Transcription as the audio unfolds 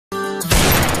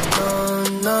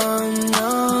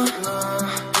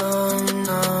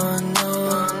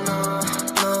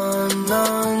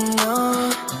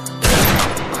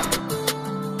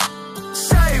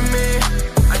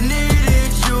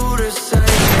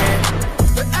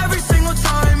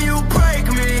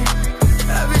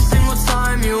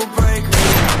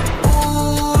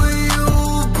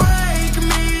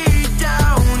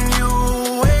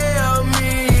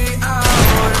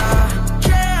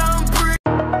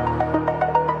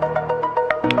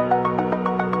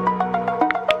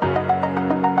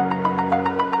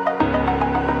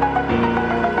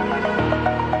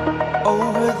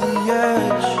Over the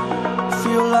edge,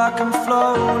 feel like I'm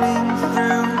floating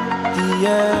through the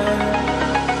air.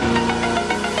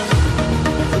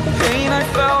 The pain I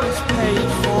felt is paid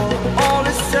for, all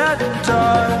is said and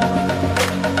done.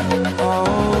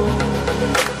 Oh,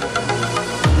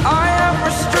 I am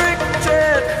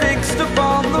restricted, fixed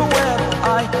upon the web.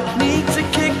 I need to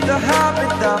kick the habit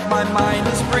that my mind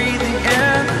is breathing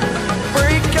in.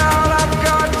 Break out, I've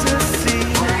got to see.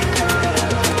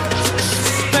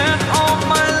 Spent all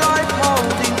my life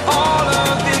holding all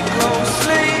of it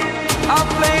closely. I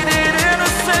played it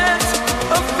innocent,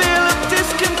 a feel of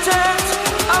discontent.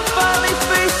 I'm finally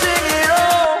facing it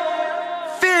all,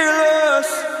 fearless.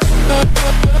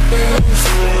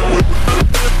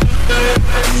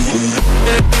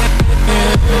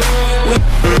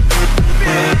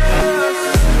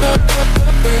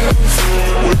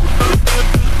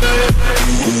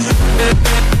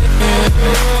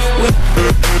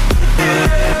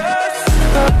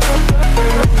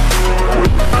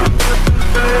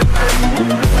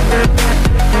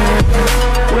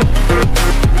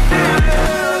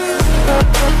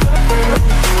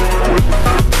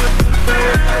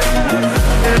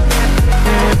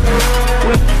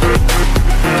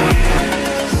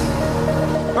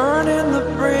 Burning the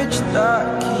bridge that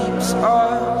keeps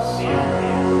us.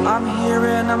 I'm here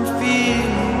and I'm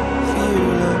feeling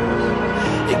fearless.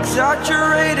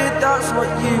 Exaggerated, that's what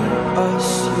you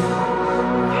assume.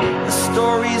 The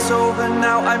story's over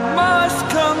now, I must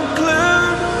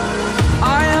conclude.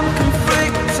 I am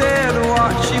conflicted,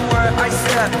 watching where I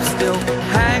step still,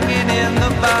 hanging in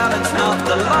the balance. Not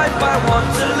the life I want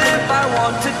to live, I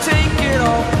want to take it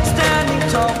all. Standing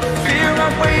tall, fear I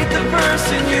weighed the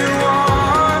person you are.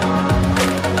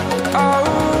 Oh,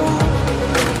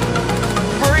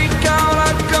 break out,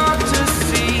 I've got to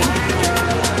see.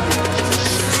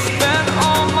 Spent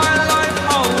all my life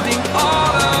holding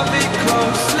all of it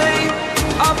closely.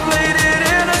 I played it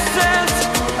innocent,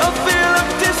 a feel of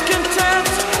discontent.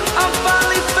 I'm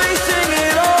finally facing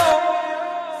it all,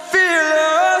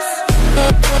 fearless.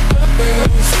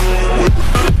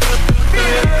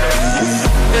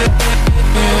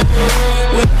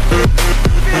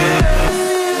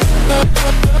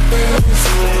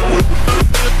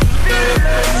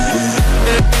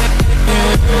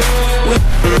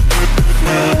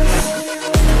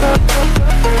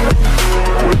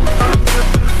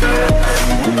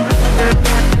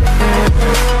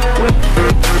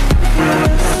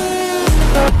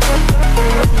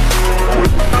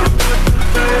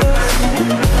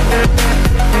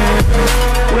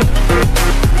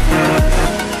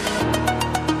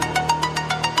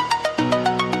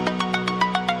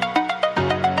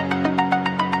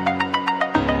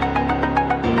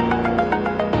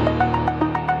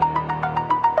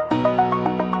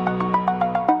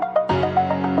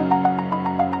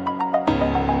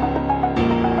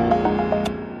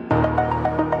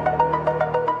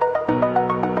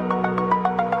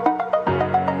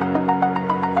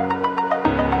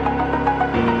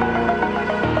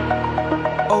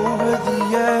 Over the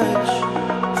edge,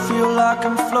 feel like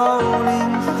I'm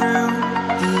floating through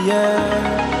the air.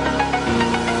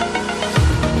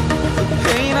 The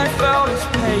pain I felt is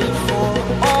paid for,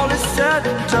 all is said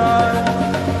and done.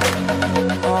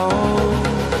 Oh,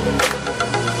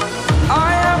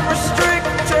 I am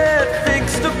restricted,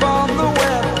 fixed upon the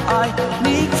web. I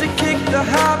need to kick the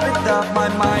habit that my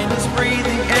mind